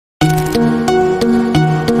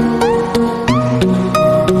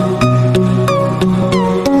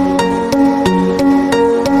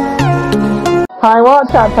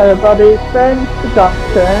up everybody, it's Ben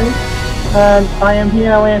Production, and I am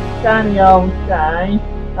here with Daniel today,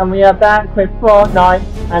 and we are back with Fortnite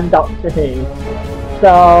and Doctor Who.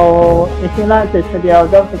 So, if you like this video,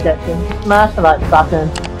 don't forget to smash the like button,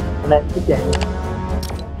 and let's begin.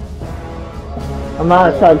 I might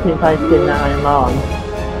as well keep posting that I'm on.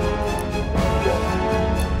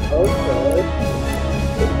 Okay.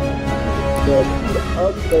 The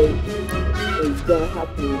update is gonna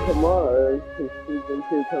happen tomorrow because season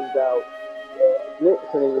 2 comes out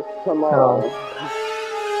literally tomorrow.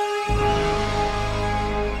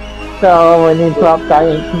 So we need to update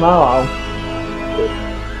it tomorrow.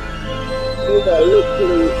 Yeah,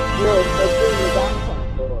 literally, no, it's doing that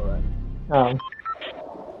tomorrow. Oh.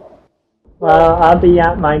 Well, I'll be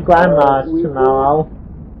at my grandma's tomorrow.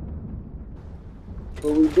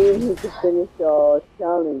 But we do need to finish our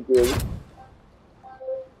challenges.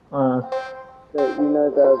 You know,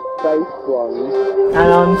 the base ones. And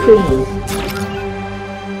on team.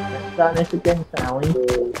 Let's start this again, shall we?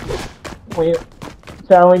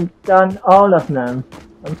 So we've done all of them,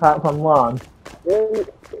 apart from one. The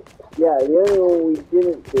only one we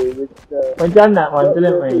didn't do was the... We've done that one,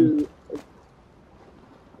 didn't we?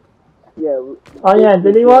 Yeah. Oh yeah,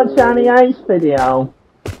 did you watch Annie Ace video?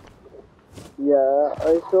 Yeah,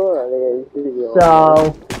 I saw Annie Ace video.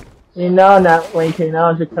 So, you know that we can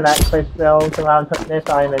also collect crystals around this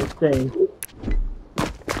island too.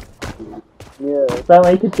 Yeah. So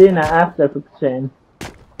we could do that after production.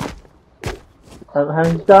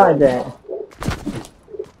 Having started it.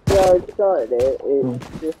 Yeah, I started it.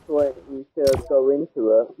 It's just waiting to go into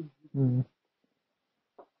it.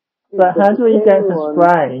 But how do we get the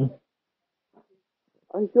spray?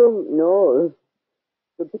 I don't know.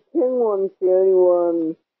 The P-Ting one's the only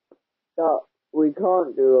one that we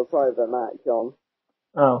can't do a private match on.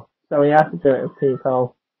 Oh, so we have to do it with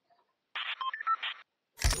people.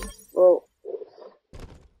 Well,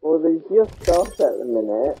 there's just us at the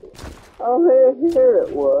minute. Oh, here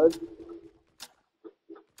it was.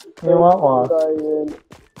 Yeah, what was?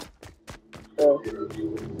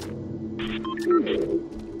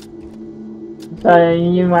 So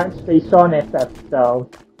you actually saw this episode?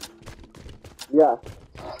 Yeah.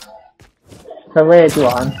 It's a weird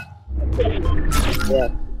one. Yeah,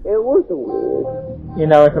 it was weird. You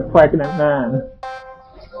know, with a pregnant man.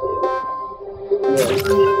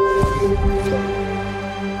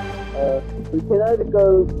 We can either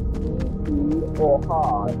go easy or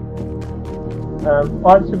hard.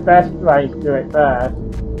 What's the best way to do it first?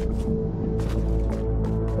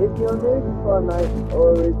 If you're new to Fortnite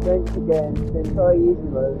or is going to get into try easy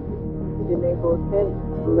mode, enable tint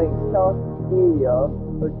to make tasks easier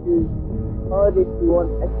or choose hard if you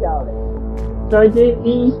want a challenge. So is it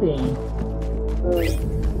easy?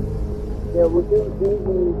 Yeah, we'll do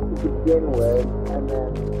easy to begin with, and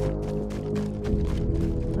then...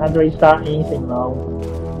 How do we start easy mode?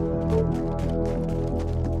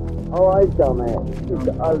 Oh, I've done it, because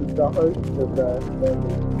I was the host of the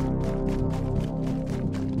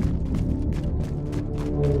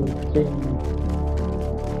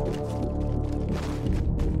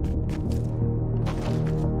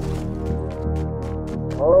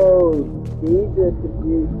Oh, Jesus, if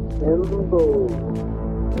you symbols.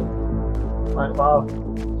 Like, well,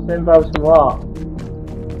 symbols for what?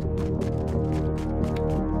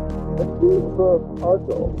 A super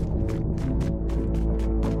puzzle.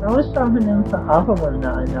 There was something in the other one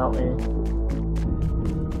that I noticed.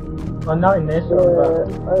 Well, not in this one,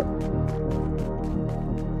 but...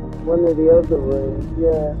 one of the other rooms,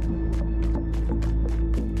 yeah.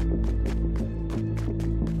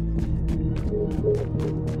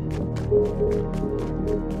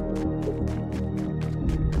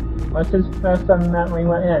 What's this first one that we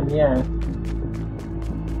went in? Yeah.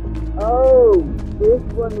 Oh, this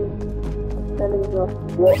one is telling us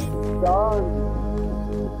what's done.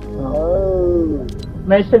 Oh.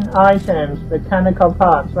 Mission items, mechanical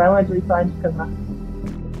parts. Where would we find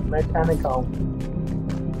mechanical?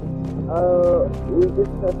 We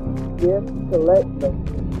just have to collect them.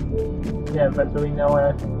 Yeah, but do we know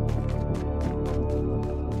where?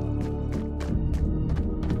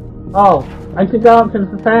 Oh, I could go up to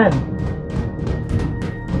the fan.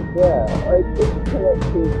 Yeah, I just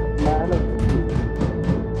collected mannequins.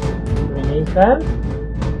 Do we need them?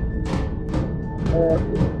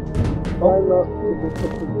 I'm not able to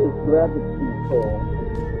produce gravity core.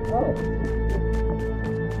 Oh.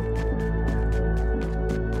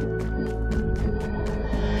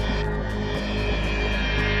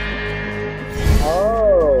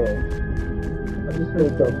 Oh, this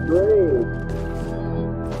is a bridge.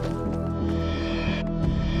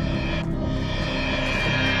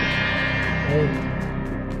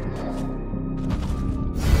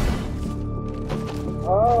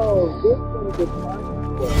 a good time to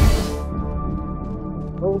work.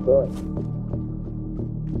 Oh god.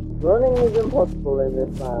 Running is impossible in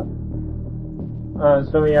this map.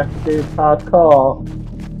 So we have to do parkour.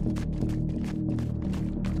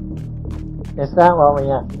 Is that what we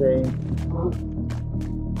have to do?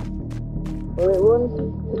 Well, it wants to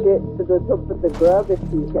get to the top of the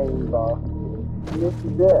gravity chamber. And this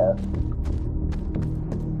is it.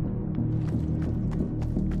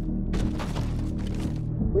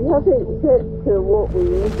 We haven't set to what we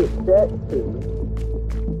need it set to.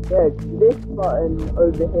 Yeah, this button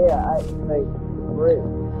over here activates the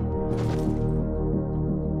bridge.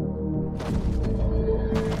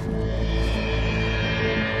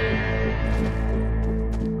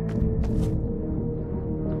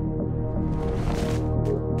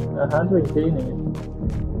 How do we do it?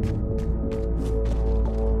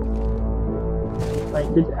 Like,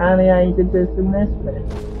 did Ali did this in this bit?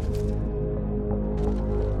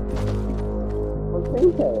 I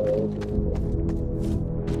think it is.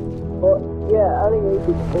 But yeah, Ali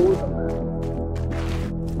did all the maps.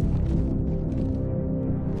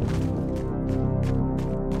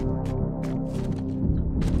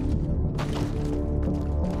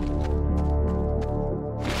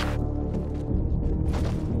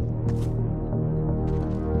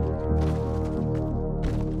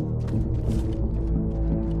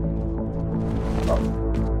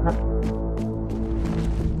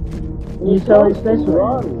 You saw it's this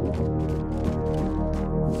way?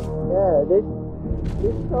 Yeah, this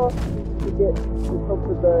task is to get to the top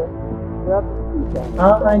of the gravity chamber.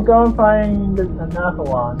 I'm going to find another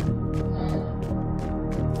one.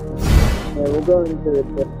 Yeah, we're going to a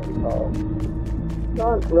different path.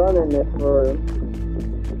 Can't run in this room.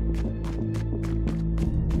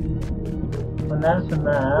 And that's a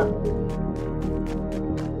map.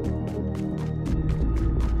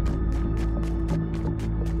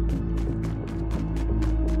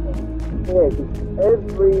 Yeah, because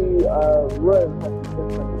every room has a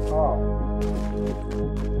different path.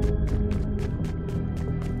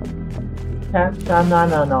 Catch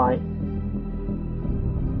banana night.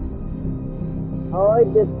 Oh, I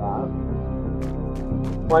did that.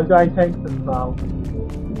 Why do I take them from?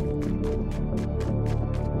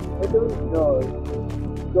 I don't know.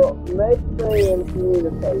 Got medbay and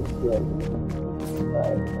communication.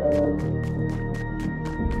 Right,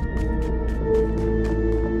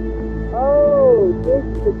 oh, this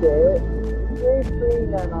is it. 3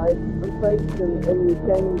 nanites, replace them in the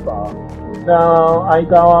chamber. So I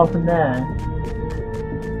go off from there.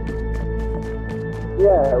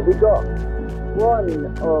 Yeah, we got one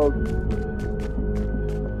of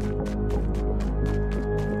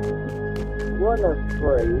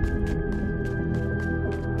 3.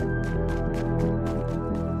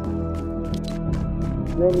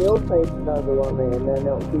 Then you'll place another one in, and then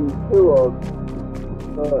it'll be 2 of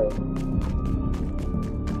 3.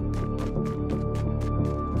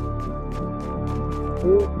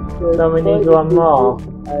 So we need one more.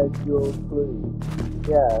 As your clue.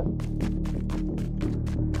 Yeah.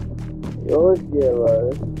 Your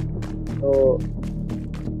 0 or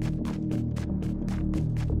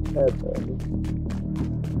 7.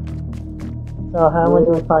 So how would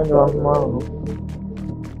we find one more?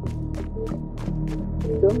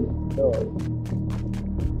 Don't know.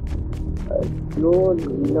 Your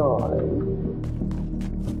 9.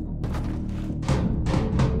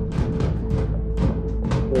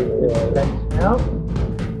 Let's out.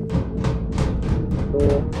 4,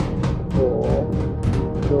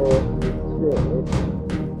 6,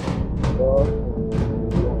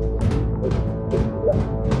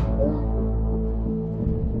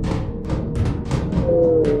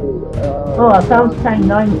 Oh, I found 9%.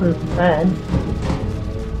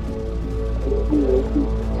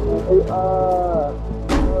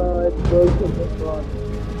 It's broken this one.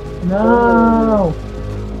 No.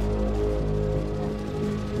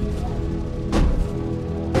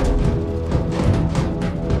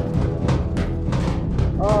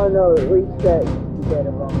 Oh no, it reset to get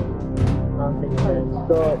it wrong. Okay,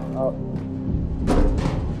 Start up.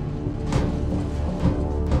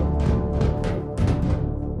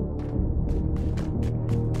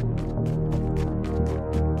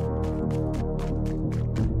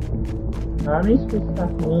 At least we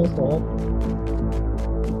stuck music.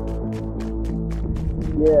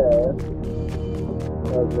 Yeah.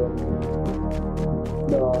 7,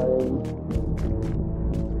 9.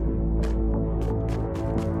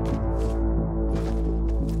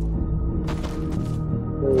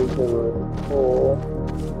 4.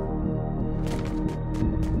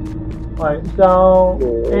 Right, so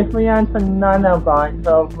if we enter nanobytes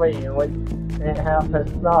of 3, would it help us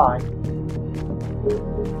fly?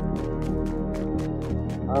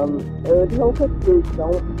 It would help us do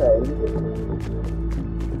something.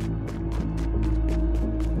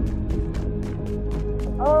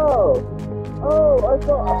 Oh, I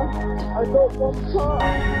got one part.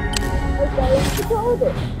 Okay, it's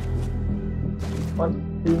Tardis. What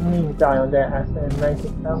do you mean dial that as in make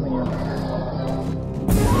it tell me?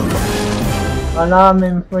 Alarm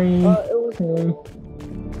in 3, 2.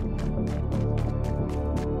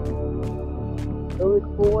 It was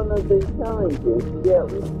for one of the challenges. Yeah,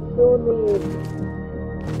 we still need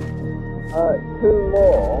 2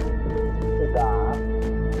 more to that.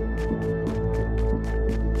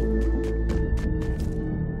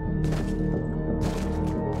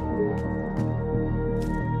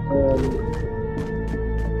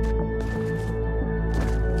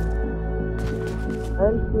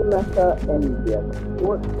 Antimatter engine.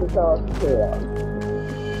 What's the task here?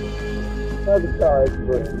 Sabotage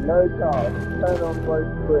room. No task. Turn on both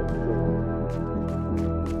switches.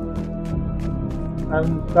 I'm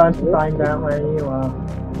trying to find out where you are.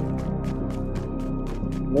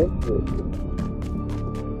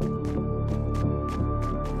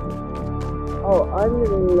 Oh, I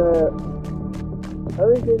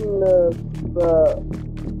was in the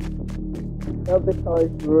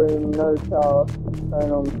sabotage room, no task, turn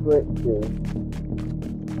on switches.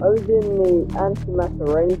 I was in the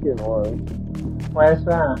antimatter engine room. Where's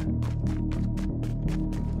that?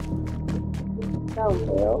 Down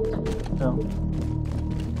here. Oh.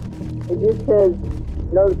 It just says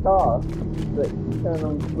no task, but turn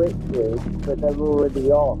on switches, but they're already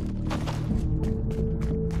on.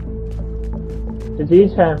 Did you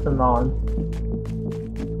turn them on?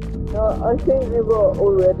 No, I think they were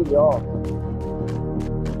already on.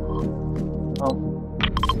 Oh.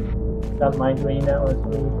 That might mean that was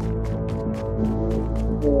me.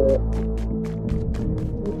 Yeah.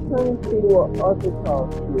 I'm trying to see what other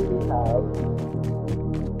tasks we have.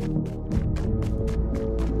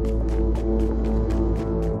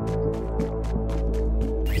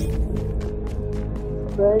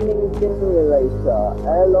 Training simulator,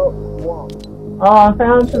 airlock 1. Oh, I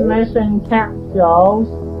found some missing capsules.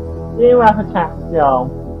 Do you have a capsule?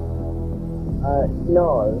 No.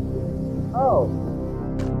 Oh.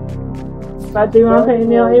 But do you want it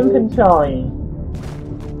in your inventory?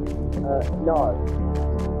 No.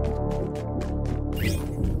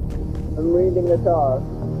 I'm reading a task.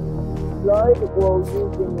 Slide while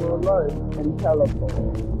using remote and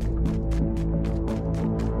teleport.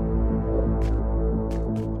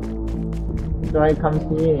 Do I come to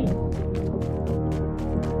you?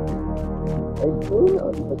 I don't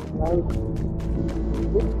understand.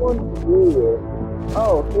 This one's weird.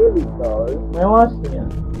 Oh, here we go. Where was he?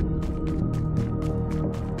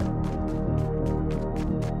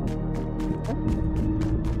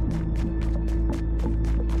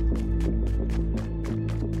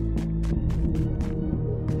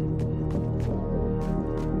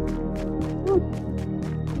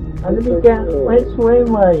 How did you get? Which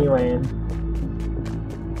room were you in?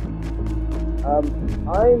 I'm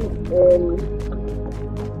in.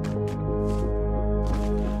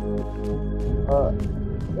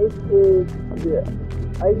 It is.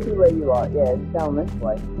 I see where you are. Yeah, it's down this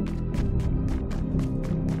way.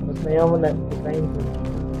 Was the other one the same?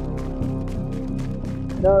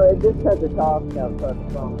 No, it just had the task outside the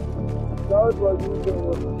front. God was using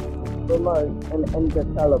the remote and enter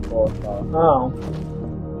teleporter. Oh.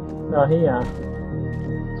 No, here.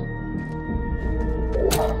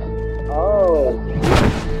 Oh.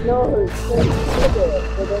 No, just did it,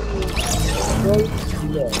 but then you broke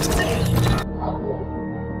it.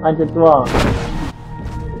 I did what?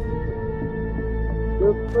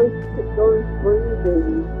 You're supposed to go through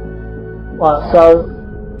these. What, so...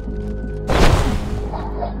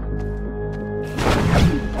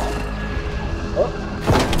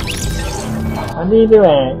 How do you do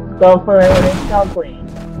it? Go for it when it's not green.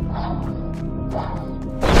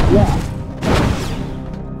 Yeah.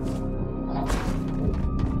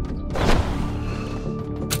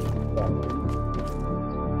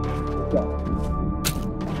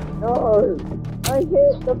 No! I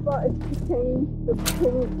hit the button to change the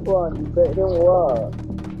pink one, but it didn't work.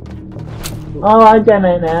 Oh, I get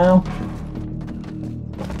it now.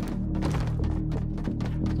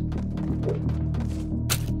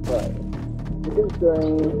 Right. This is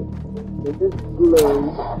green. This is blue.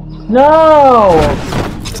 No!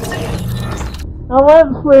 I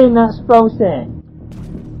went through and that's bullshit.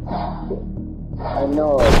 I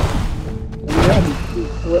know. And then you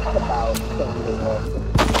flip about something else.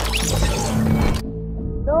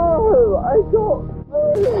 No! I got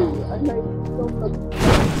early! And I got the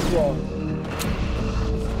first one.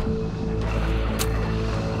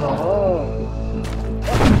 Oh.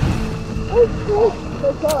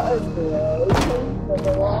 the button there. It changed at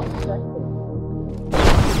the last second.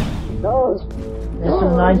 No. This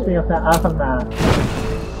reminds me of that other map.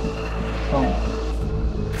 Oh.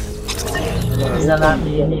 Isn't that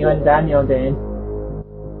me, you and Daniel did?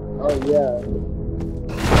 Oh yeah.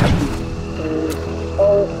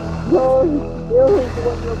 Oh no! You're the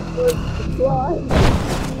one you're supposed to fly.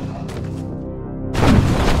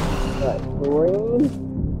 Right, green,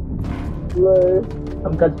 blue.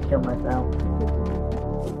 I'm going to kill myself.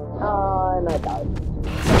 And I died.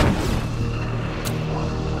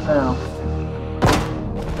 Oh.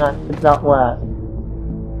 That did not work.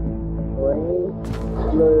 Green,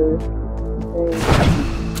 blue, pink.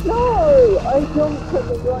 No! I jumped at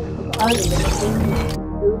the right time.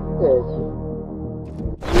 Stupid.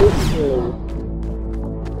 Literally.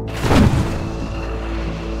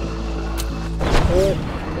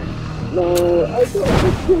 No, I got the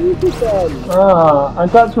trees again. Oh, I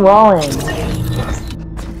got rolling.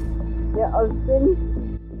 Yeah, I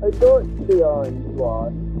got the orange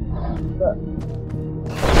one, but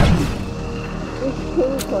this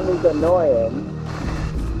pink one is annoying.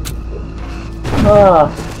 Oh.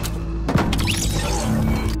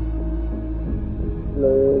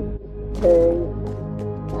 Blue, pink.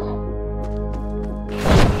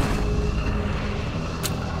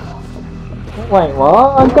 Wait, what?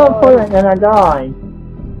 I got through it and I died.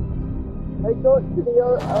 I got to the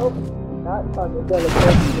orange. Oh, that time it's gonna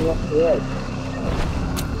push me off the edge.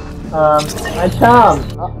 I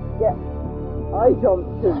jumped. Yeah, I jumped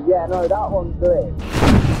too. Yeah, no, that one's good.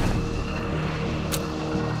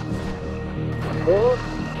 Oh.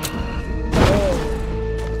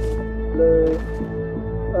 Blue,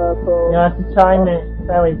 purple. You have to time it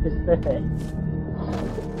very specific.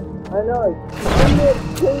 I know. When the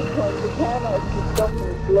pink one, you can actually stop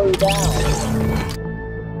and slow down.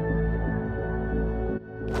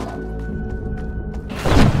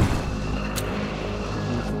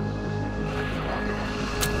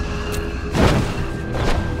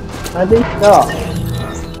 How do you stop?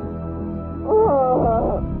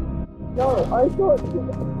 Oh, no, I thought you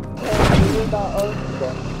were that orange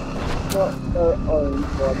one. Not the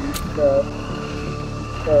orange one, the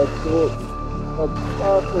purple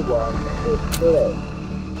one. It's blue.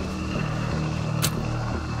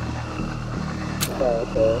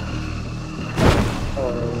 Purple.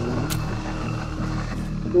 Orange.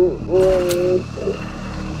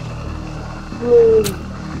 Blue.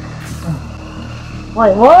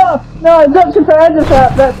 Wait, what? No, I got to the end of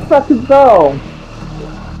that fucking goal.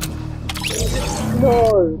 No,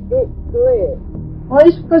 it's clear. What are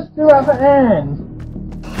you supposed to do at the end?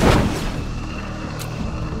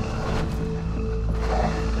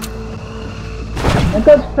 I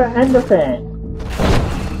got to the end of it.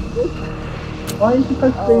 What are you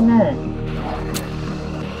supposed to do next?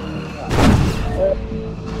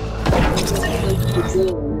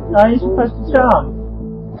 Are you supposed to jump?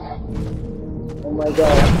 Oh my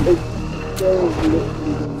god, it's so literally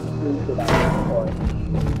stupid at this point.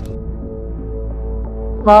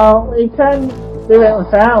 Well, you can do it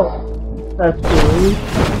without a fuse.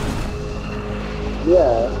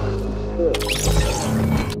 Yeah, sure.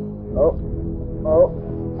 Oh, oh.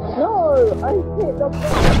 No, I hit the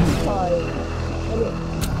button time.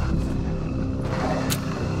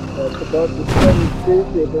 And it's about to be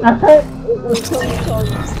stupid. It was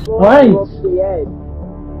sometimes falling off the edge.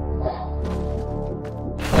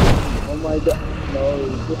 Oh my god, no,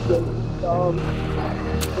 this is dumb.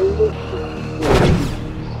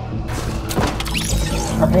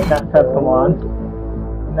 I think that's purple one.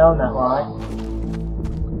 No, not right.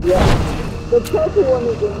 Yeah, the purple one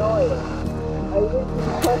is annoying. I literally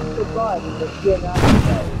pressed the button but didn't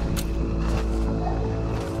activate.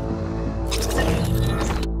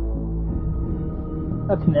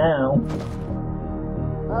 Look now.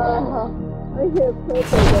 I hear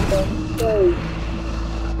purple one on stage.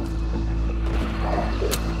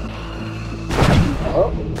 Oh,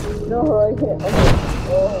 no, I hit.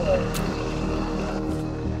 Oh.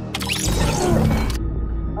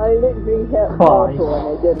 I literally hit purple and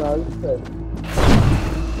it didn't open.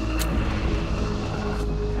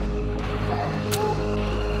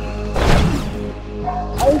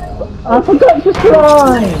 I forgot to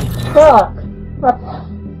slime! Fuck!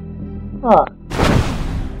 Fuck.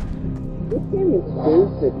 This game is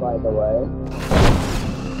stupid, by the way.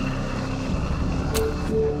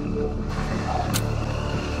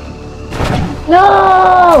 No!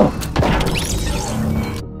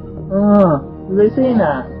 Have you seen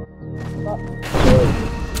that?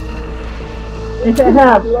 If it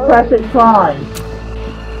helps, press it twice.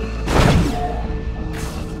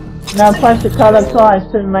 Now press the colour twice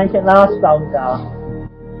to make it last longer.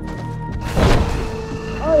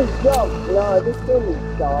 Oh, jump! No, this thing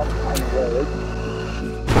is dark and weird.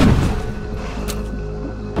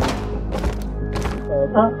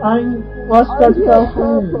 What's got to go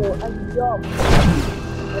through? And jump!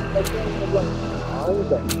 And again, I'm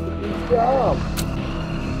going to jump!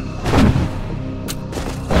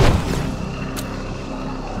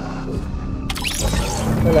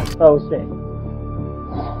 Let's close it.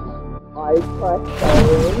 I pressed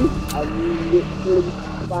orange and you literally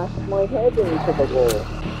smashed my head into the wall.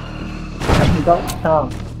 You got some.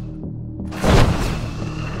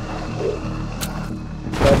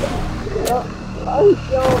 I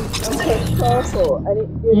jumped and pressed purple and it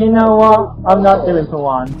didn't. You know what? I'm not doing for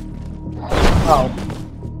one. Oh.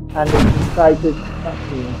 And it decided to fuck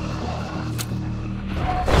you.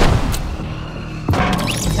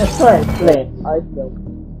 That's right, split. I jumped.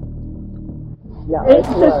 Yeah, It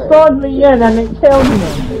just spawned me in and it killed me.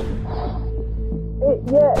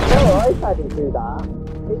 Yeah, no, I had it do that.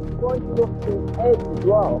 It's going to look the edge as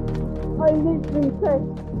well. I literally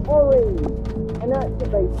pressed orange and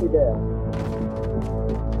activated it.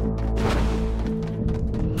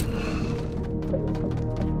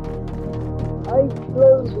 I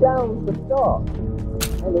slowed down to stop,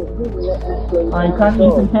 and it didn't let me slow down. I can't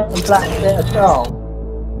even hit the black bit at all.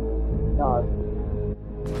 No.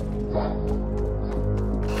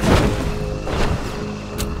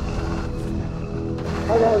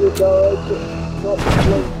 Oh, there we go, it's not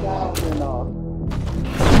slowed down enough.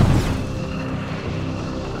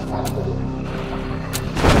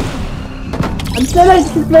 I'm still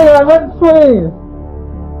executed, I went through!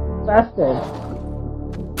 Bastard.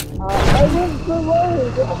 I went for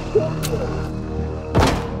orange, it killed me.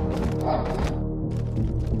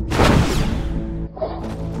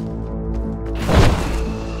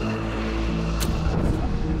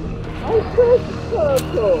 I pressed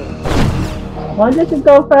purple. Why does it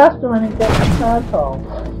go faster when it gets purple?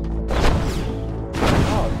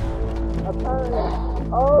 Oh, apparently.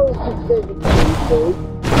 Oh, because there's a speed.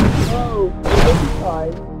 Oh, this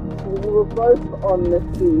time we were both on the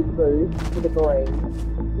speed boost for the green.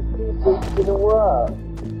 The speed boost didn't work.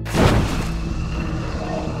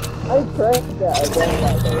 I pressed it again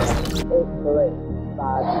by the way. It glitched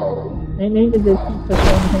badly. It needed to keep the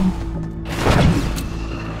same thing.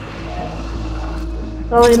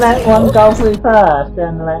 So we let one go through first,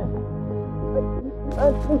 then let...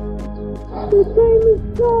 The game is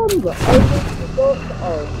done! I just got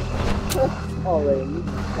press orange.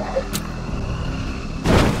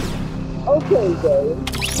 Okay, game.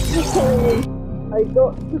 Okay, I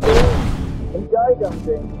got to the and died on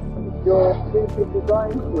things. Your stupid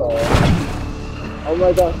design flaw. Oh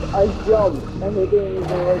my gosh, I jumped and it didn't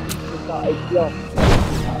even register that I jumped.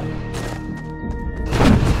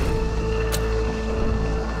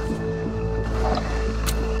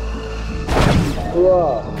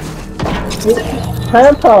 Whoa. It's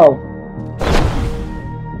purple!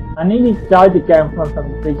 I nearly died again from the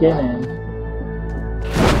beginning.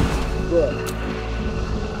 Good.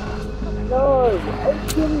 No, it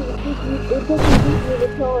doesn't give me the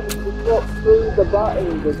chance to swap through the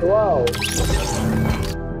buttons as well.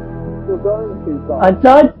 You're going too far. I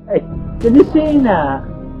died... Did you see that?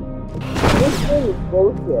 This thing is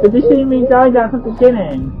bullshit. Did you see me die at the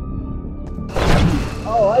beginning?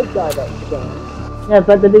 Oh, I died at the beginning. Yeah,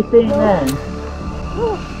 but did you see it then?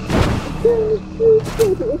 Oh, this thing is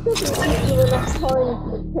stupid. It doesn't give you enough time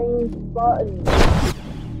to change buttons.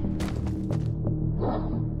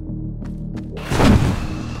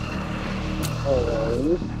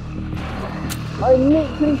 Orange. I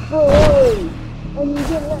literally threw orange, and you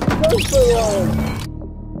didn't let me go for orange.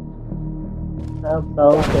 Oh,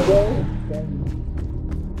 bullshit.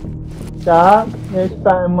 Dark, there's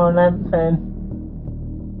button on everything.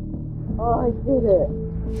 Oh, I did it.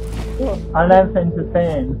 On everything's a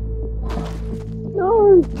thing. No!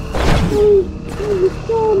 No, it's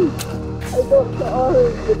done! I got the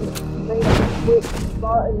orange and made a quick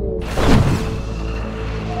button.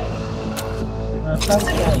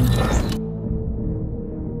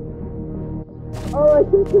 Oh, I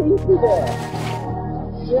completed it!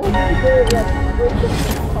 You have to do it like with the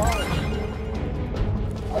time.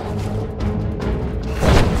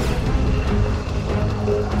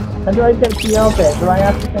 How do I get to your bit? Do I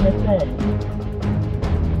have to finish it?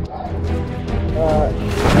 I'm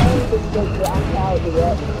just going to act out the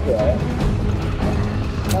extra.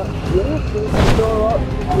 You have to store up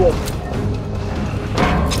this.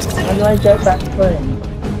 How do I get back through?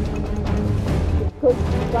 Push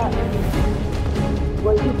back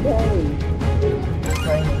where you came.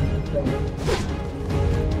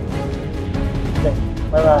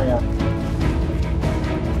 Where are you?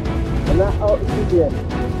 I'm that oxygen.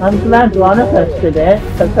 I'm glad one of us did it,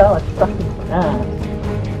 because that was fucking bad.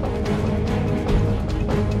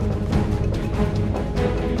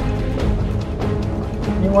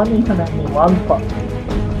 You won't even let me one pot. I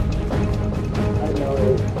know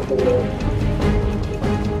it's weird.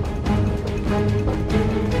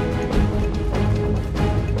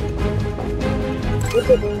 If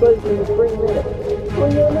it's explosion in 3 minutes. Oh,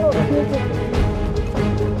 you're not kidding.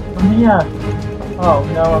 I'm here. Oh,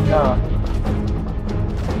 no, I'm not.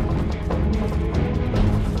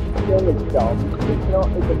 Game is dumb. It's not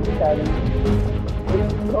even challenge.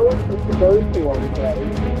 It's supposed to go to one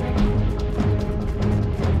place.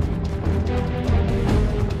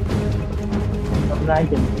 I'm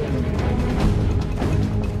lagging.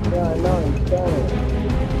 Yeah, I know, it's done.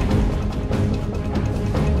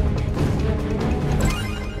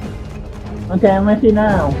 Okay, I'm with you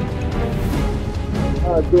now.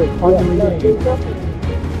 Oh, good. What Yeah, do we no, do?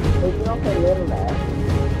 there's nothing in there.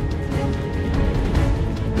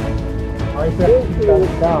 I just got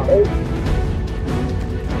down.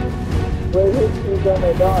 Where is he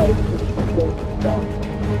gonna die? It's done.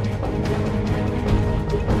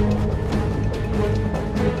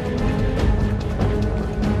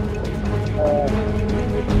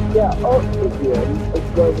 Yeah, oxygen is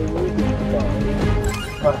where we need it to go.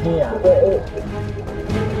 Not here. But it...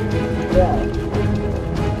 Yeah.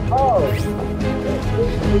 Oh! It's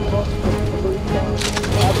literally not just the restart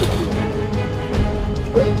gravity.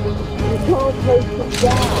 You can't place it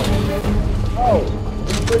down! Oh!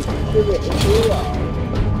 You're supposed to do it in here.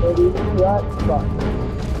 Where the interact button.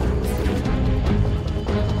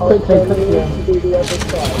 Oh, Quickly, so we need to do the other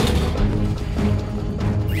side.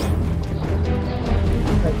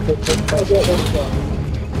 I get this one.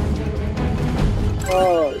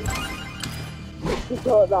 Oh, you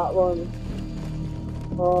got that one.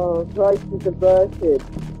 Oh, Christ is averted.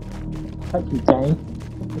 Thank you, Jane.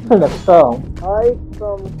 You could have stole. Hide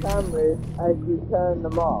from cameras as you turn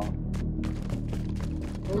them off.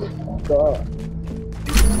 Oh, God.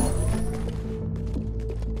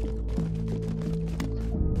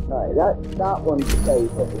 Right, that one's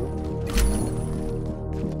stable.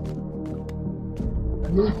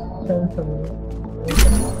 At least turn some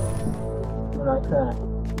like that.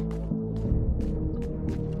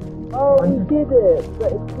 Oh, he did it,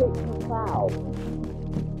 but it kicked us out.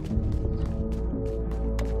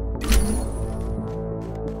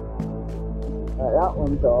 Right, that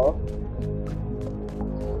one's off.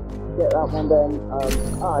 Get that one then.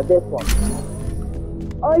 This one.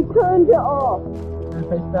 I turned it off! If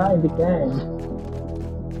I started the game.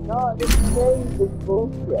 No, this game is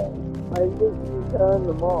bullshit. I literally turned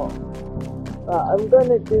them off. Right, I'm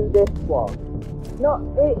gonna do this one. No,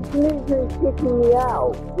 it's literally kicking me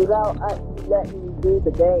out without actually letting me do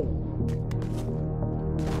the game.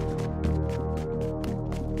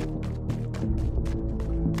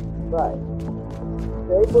 Right.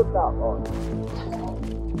 Disable that one.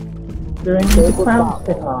 Doing the crouch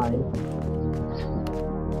behind.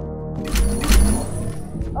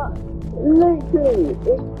 Literally, it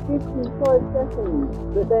gives you 5 seconds,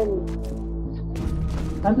 but then...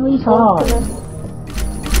 How do we hide?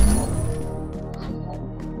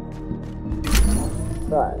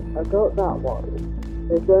 Right, I got that one.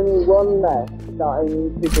 There's only one left that I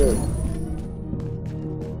need to do.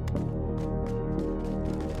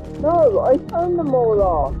 No, I turned them all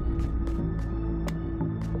off.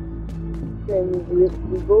 Then you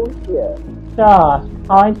bullshit. Josh,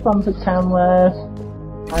 hide from the cameras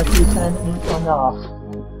as you turn each one off.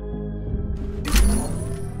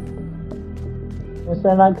 Is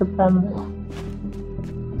there like a camera?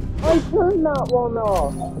 I turned that one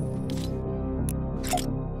off.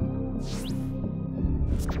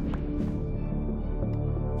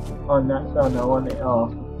 Oh, that's on, I want it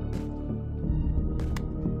off.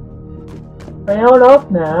 They all off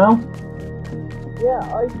now. Yeah,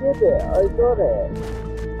 I did it. I got it.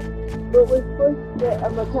 But we're supposed to get a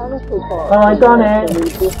mechanical part. Oh, I got it.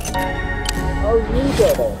 Oh, you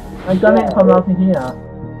got it. I got it from over here.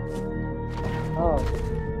 Oh,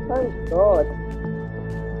 thank God.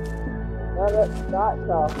 Now that's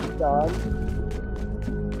half done.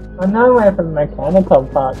 I know where the mechanical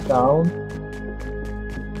part goes.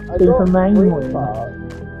 I To got the main 3 one. parts.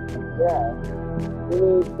 Yeah. We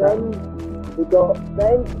need vent. We got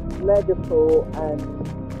vent, medical, and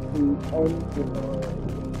the engineering.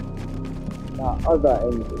 Other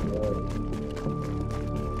engineering.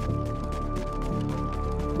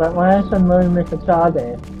 But where's the moon with the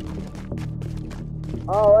Tardis?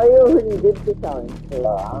 Oh, I already did the challenge for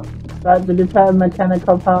that. But did you put a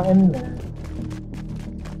mechanical part in there?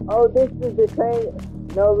 Oh, this is the train.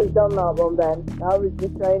 No, we've done that one then. That was the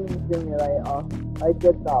training simulator. I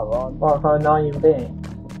did that one. What, for annoying being?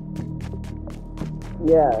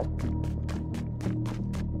 Yeah.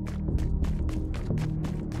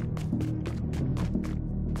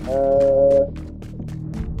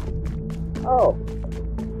 Oh.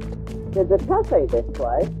 There's a cafe this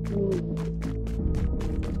way.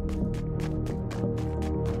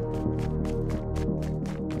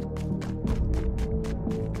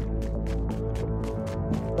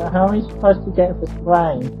 But how are we supposed to get this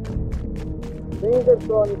plane? These are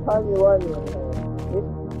from Tiny One in here. If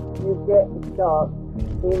you get stuck,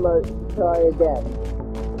 emote try again.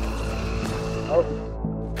 Oh.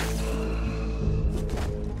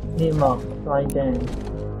 Nemo, try again.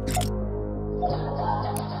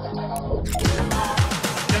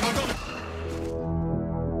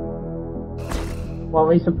 What are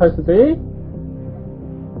we supposed to do?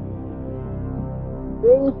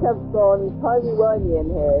 Things have gone Tiny One in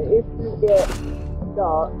here. If you get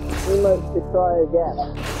stuck, emote to try again.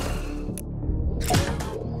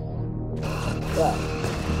 Yeah.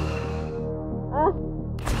 Ah!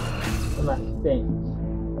 And that stinks.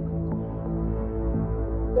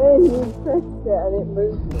 Then you pressed it and it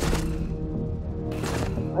moved me.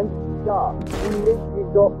 I'm stuck. You literally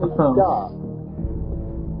got me stuck.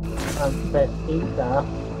 Best pizza.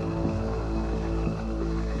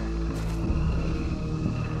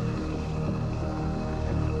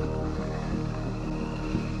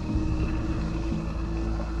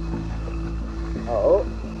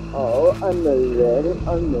 Oh, I'm moving.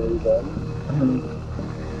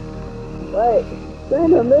 Wait, then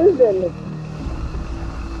I'm moving.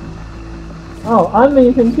 Oh, I'm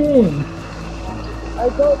moving too. I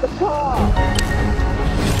got the car.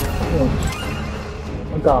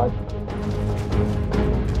 Oh god.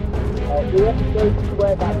 We have to go to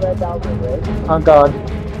where that red album is. Oh god.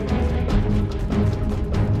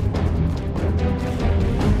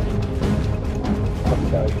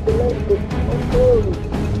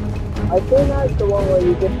 I think that's the one where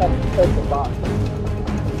you just have to press the button.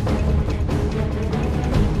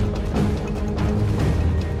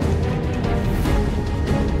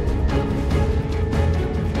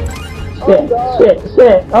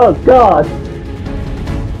 Shit, oh god!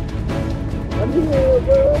 I'm here,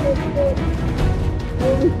 we're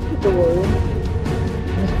in the room.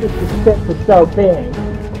 The ship is so big.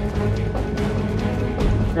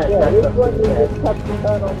 Yeah, this one you just have to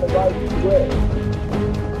turn on the right switch.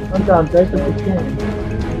 Oh god, there's a machine.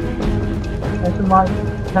 That's the right.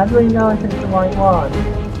 How do we know if it's the right one?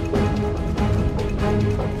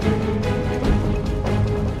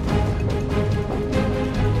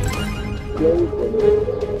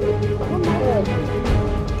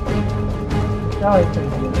 No, it's in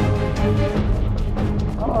here.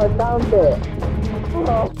 Oh, I found it.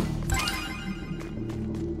 Oh.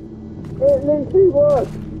 It literally was.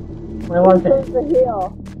 Where was it? Over here.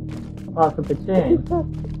 Oh, it's a machine.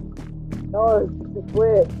 No, it's the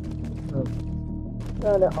switch. Oh.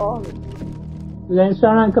 Turn it on. Did it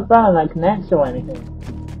sound like a button like connects or anything?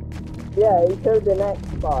 Yeah, it showed the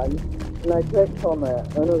next button, and I clicked on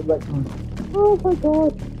it, and I was like, oh my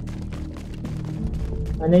god.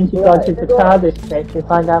 And then you go to the Tardis bit to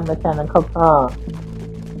find out mechanical part.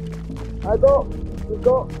 We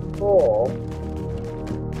got 4.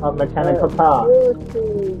 Of mechanical parts.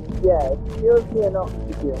 Purity and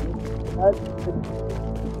oxygen. That's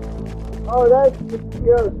the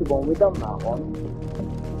purity one, we done that one.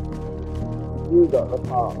 You got the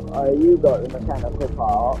part, you got the mechanical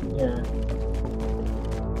part. Yeah.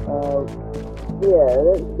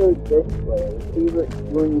 Let's go this way, see which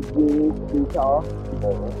ones we need to do tasks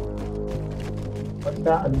for. What's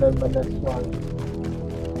that luminous one?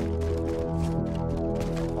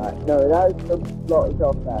 No, that's the blocked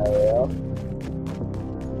off area.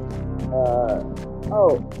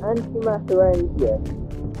 Antimatter engine.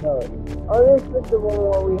 No. This was the one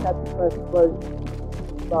where we had to press both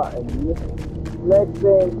buttons. Let's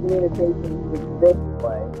bring communications with this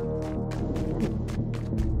way.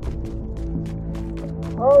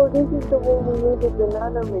 This is the one we needed the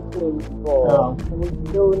nanomachines for. Oh. And we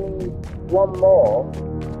still need one more.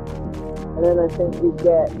 And then I think we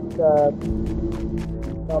get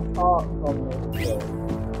the part from this thing.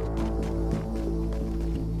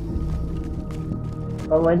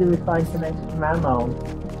 But where do we find the next mammal?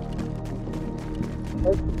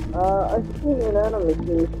 I think an animation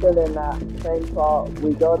is still in that same part we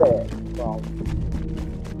got it from.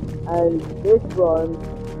 And this one,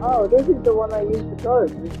 this is the one I used to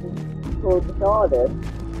code. This is called the Tardis.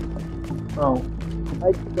 Oh.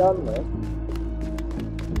 I've done this.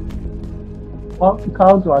 What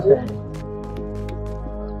code was it?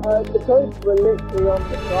 The codes were literally on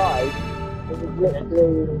the side. It was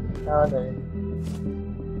literally...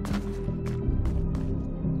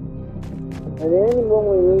 And the only one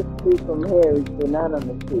we need to do from here is the nano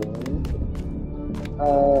machine.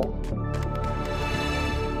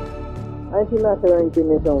 Antimatter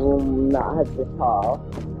engine is on one that has the car.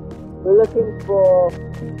 We're looking for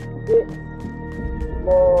 6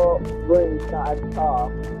 more rooms that have car.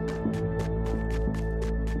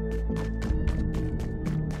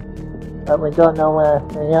 But we don't know where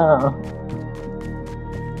they are.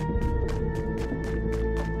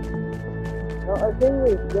 No, I think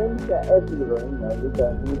we've been to every room, no we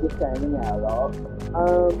don't, we're just standing out a lot.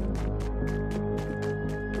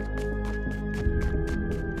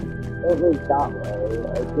 It was that way,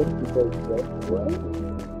 I guess we go this way.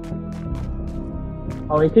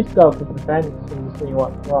 Oh, we could go for the fence and see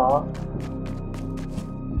what's what.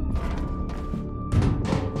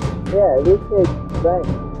 Yeah, this is fence.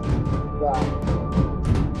 Right.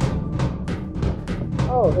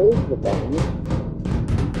 Oh, here's the fence.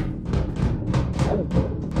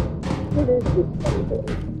 What is this fence?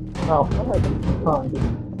 Oh,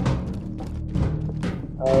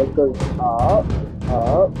 It goes up,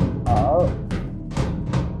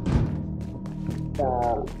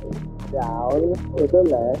 down, to the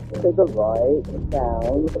left, to the right,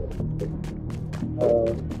 down,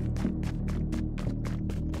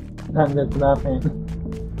 and there's nothing.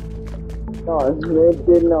 no, it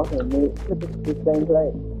did nothing, it's the same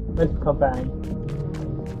place. Let's go back.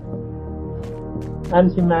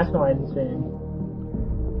 Anti-matter engine.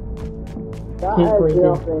 That Keep has breathing.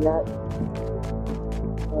 nothing, that,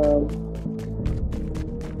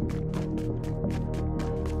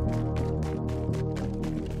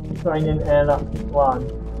 Training airlock 1.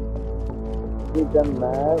 we've done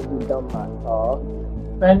that car.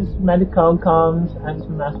 Fence, medical comms,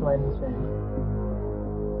 anti-matter engine.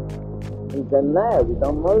 We've done that, we've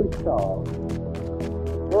done motor.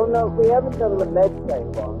 Well, no, we haven't done the medbay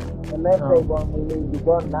one. The medbay one, we need the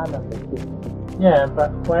one nano machine. Yeah,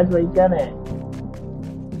 but where do we get it?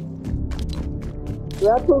 We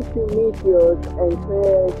have to shoot meteors and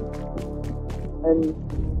clear and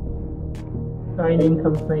Training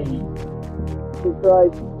complete. to try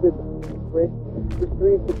to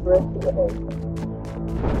retrieve the breastplate.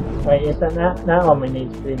 Wait, is that one we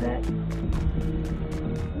need to do next?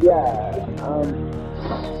 Yeah,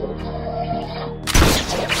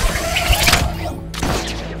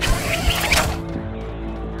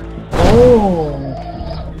 Oh!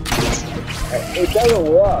 it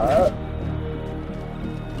doesn't work.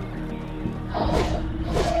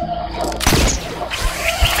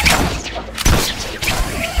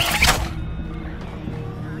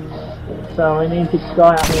 So we need to go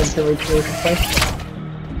out here to retrieve the place.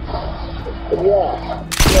 Yeah,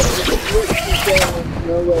 it's literally going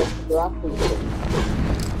nowhere to happen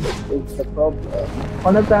is the problem.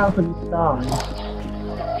 What about for the stars?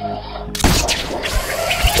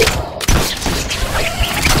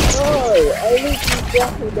 No, I need to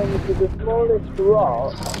grapple them to the smallest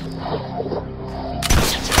rock.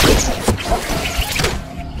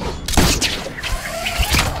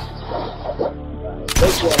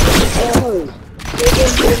 No, they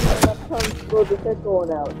didn't give me enough time to throw the second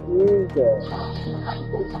one out. Use it.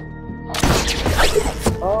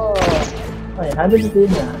 Oh, Wait, how did you do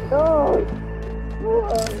that? no!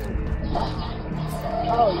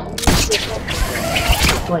 Oh, you used the second one.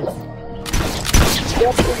 Wait, You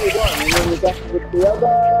have to do one, and then you got to with the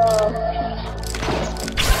other.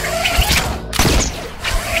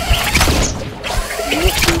 You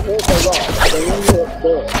hit the rock, then you hit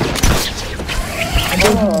this.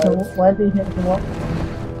 why did he hit the what?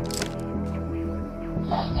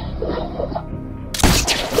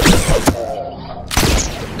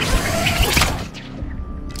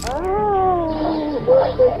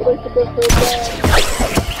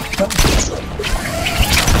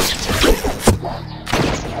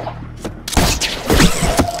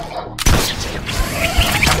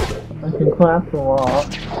 I can clap the wall.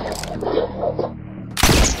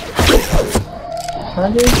 How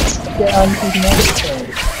do you get onto the next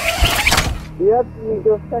thing? You have to use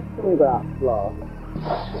your section graph block.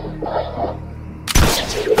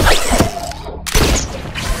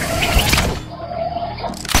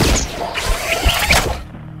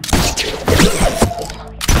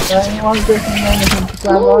 I don't want this and anything to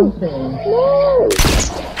grab onto. No!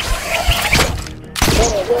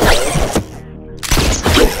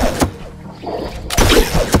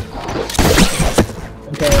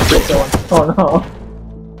 Okay, let's get going. Oh no.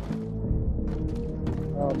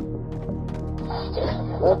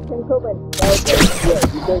 Let's think of it. Yeah,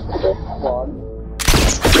 you go to this one.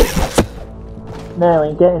 Now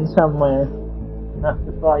we're getting somewhere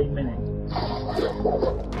after 5 minutes.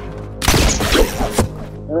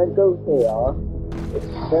 And I go here,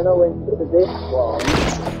 then I went to this one.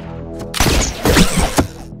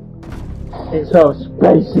 It's so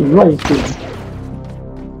spacey racing.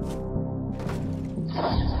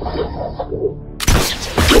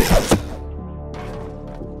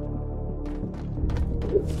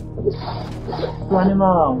 Run him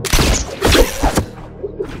on.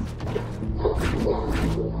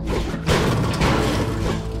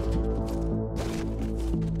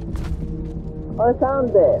 I found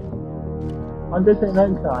it. What does it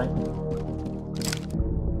look like?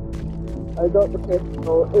 I got the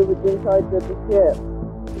pistol. It was inside of the ship.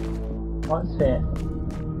 What's it?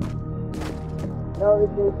 Now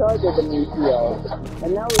it's inside of the meteor.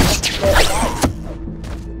 And now we have to get it back.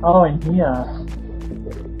 Oh, in here.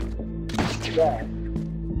 Yeah.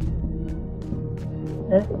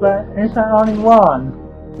 But is there only one?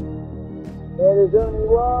 There is only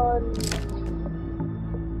one.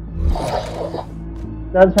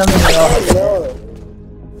 That's how many Oh are.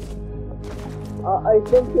 no. I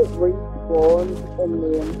think it respawned in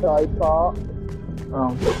the inside part.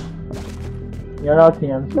 Oh. You're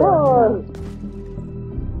lucky I'm still No!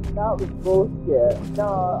 That was bullshit.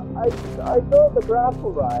 No, I got the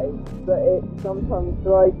grapple right, but it sometimes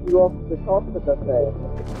throws you off the top of the thing.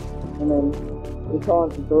 And then you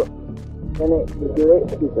can't then it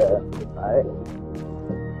glitches it, right?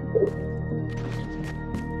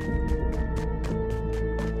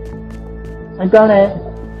 I got it.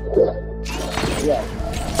 Yeah,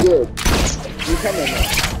 good. You come in there.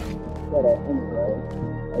 Get it anyway.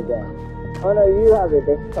 Again. Oh no, you have it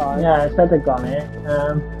this time. Yeah, I said I got it.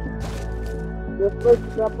 You're supposed to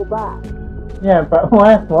grapple back. Yeah, but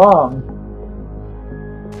where from?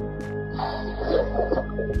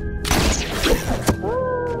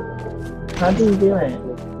 How do you do it?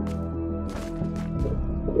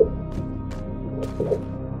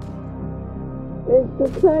 It's the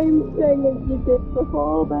same thing as you did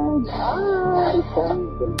before, man.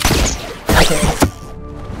 Okay.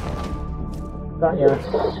 Got you.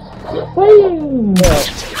 Whee!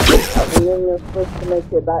 And then you're supposed to make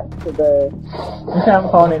it back to the... You can't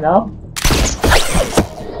fall enough.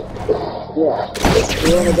 Yeah. You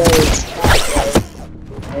wanna go that way.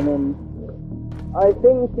 And then... I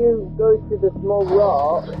think you go to the small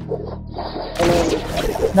rock. And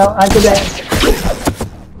then... No, I did it.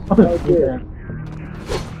 Oh, good.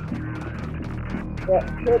 Yeah,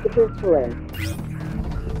 put the pistol in.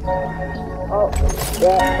 Oh,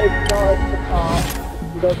 yeah, it's not at the part.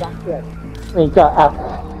 You go back in.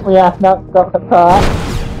 We have not got the part.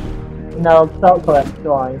 No, chocolate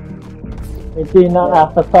joy. We do not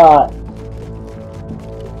have the part.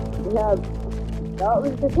 We have... That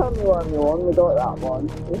was the tummy wormy one, we got that one.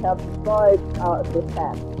 We have 5 out of the 10.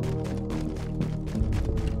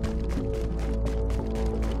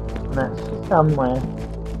 That's somewhere.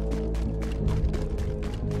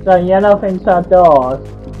 So yellow things are doors.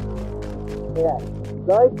 Yeah.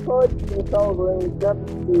 Light pod control room,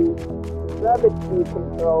 gravity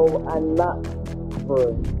control, and map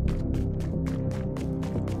room.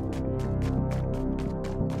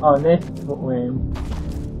 Oh, this room.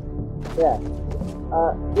 Yeah.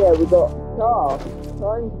 Yeah, we got car,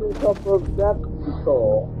 climb to the top of gravity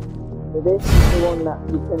core. So this is the one that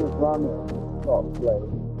we couldn't run in properly.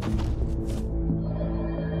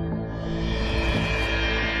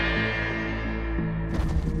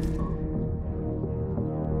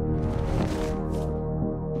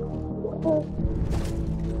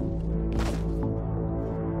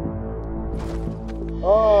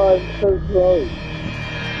 Oh, it's so close.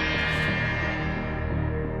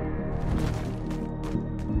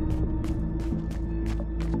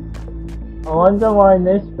 I wonder why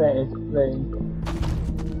this bit is blue.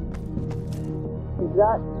 Is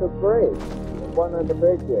that the bridge? One of the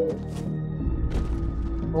bridges?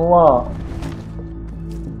 What?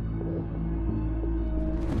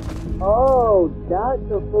 Oh,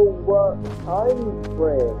 that's a full work time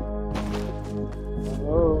bridge.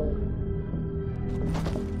 Oh.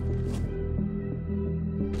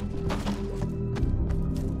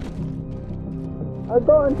 I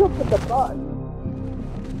got on top of the button.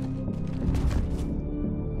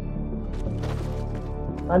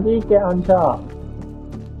 How do you get on top?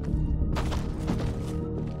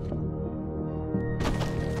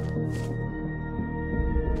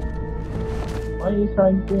 What are you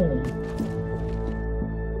trying to do?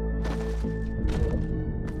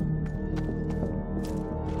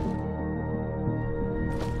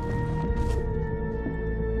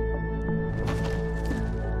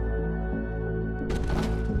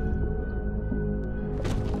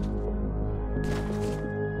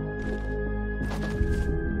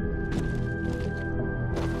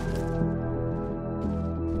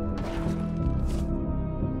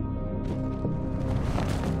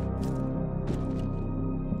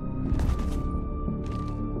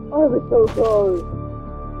 was so close.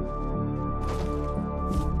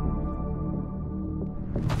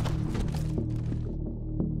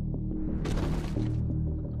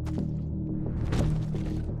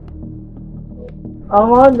 I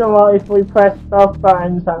wonder what if we press both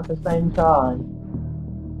buttons at the same time.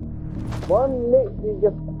 One literally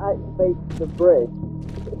just activates the bridge,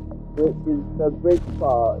 which is the bridge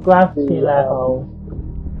part. Gravity level.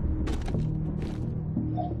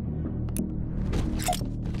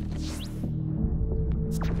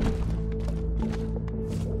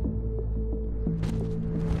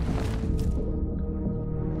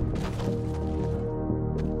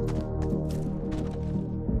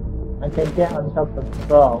 I can get on top of the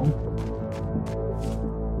throne.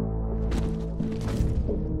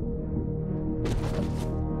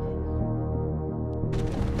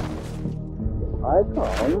 I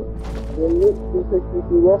can't. You're literally pushing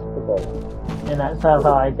you off the boat. And that's how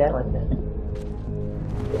far I get with it.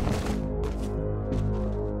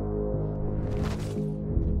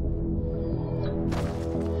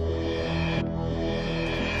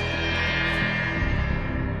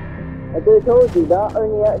 I just told you that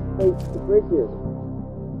only activates the bridges.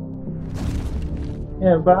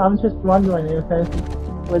 Yeah, but I'm just wondering if there's a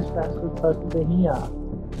bridge that's supposed to be here.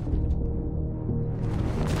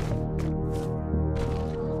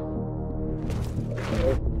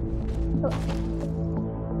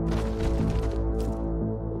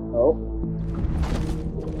 Oh.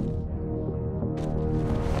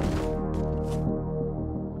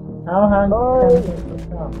 How hard can I get this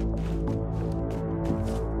up?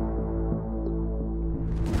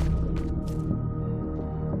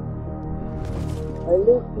 I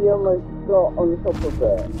literally almost got on top of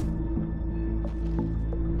it.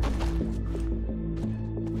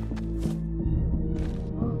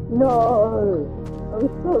 No! I'm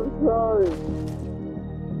so sorry!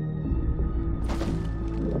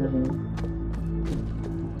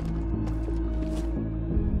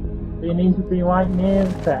 You need to be right near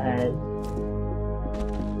the edge.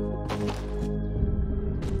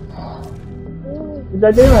 Did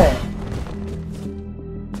I do it?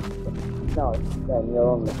 No, then you're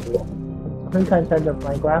on the floor. I think I turned up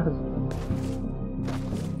my gravity.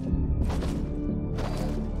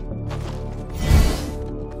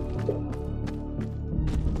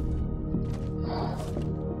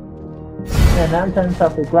 Yeah, that turns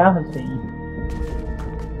off the gravity.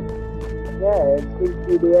 Yeah, it gives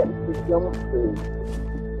you the extra jump boost.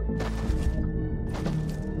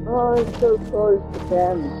 Oh, it's so close to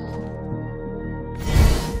them.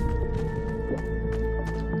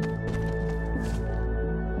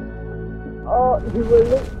 Oh, you were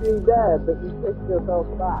literally there, but you pushed yourself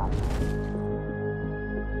back.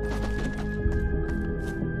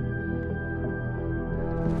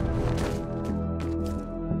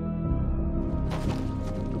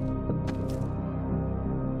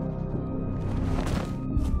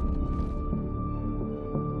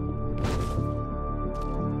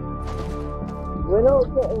 We're not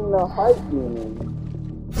getting the height you need.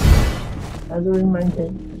 How do we make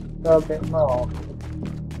it go a bit more?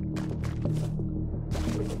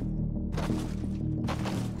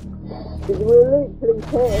 Because we're literally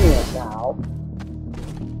hitting it now.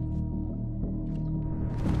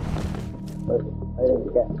 But I didn't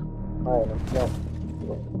get high enough jump.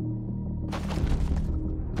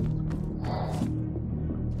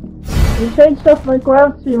 You takes off my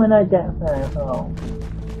gravity when I get there. Oh.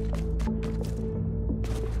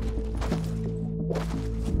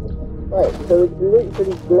 Right, so it's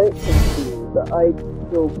literally glitching to you, but I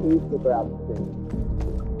still keep the gravity.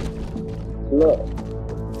 Look.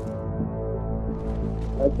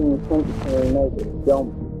 I can constantly make it jump.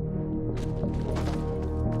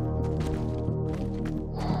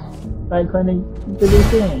 Like when it did it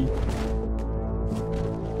thing?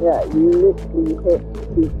 Yeah, you literally hit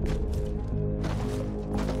the...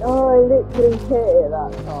 Oh, I literally hit it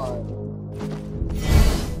that time.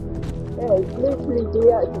 Yeah, it's literally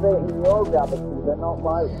deactivating your gravity, but not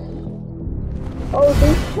mine. Oh,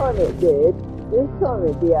 this time it did. This time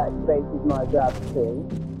it deactivated my gravity.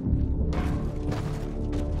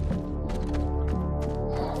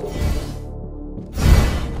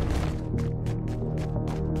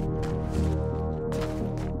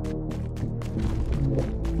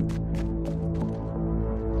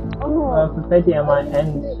 Well, the video might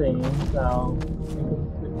end soon, so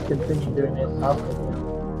we can continue doing this after video.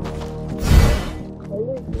 I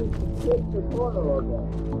literally hit the corner of it.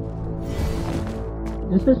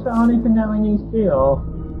 Is this the only thing that we need to do, or?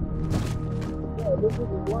 Yeah, this is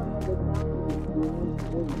one of the times you need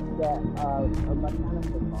to get a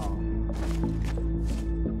mechanical part.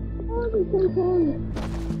 Oh, this is so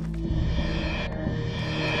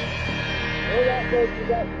All that goes to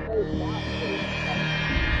that place,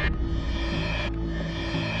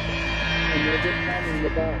 and you're just standing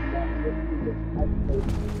about that. This is just actually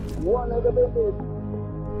one of the biggest.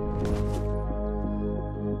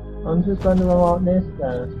 I'm just wondering what this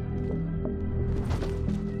does.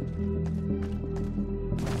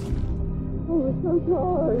 Oh, it's so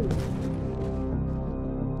tight.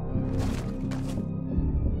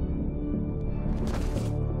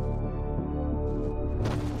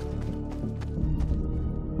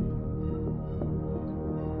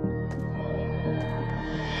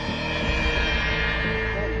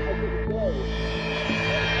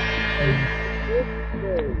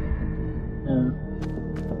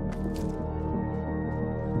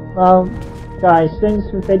 Well, guys, since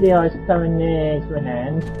the video is coming near to an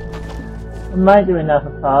end, we might do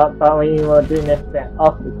another part, but we will do this bit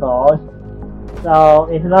off the course. So,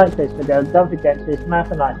 if you like this video, don't forget to smash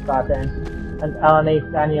the like button, and I'll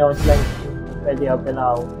leave Daniel's link in the video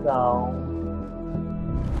below. So,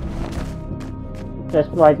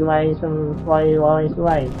 just right away, some 5 hours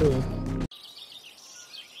away, please.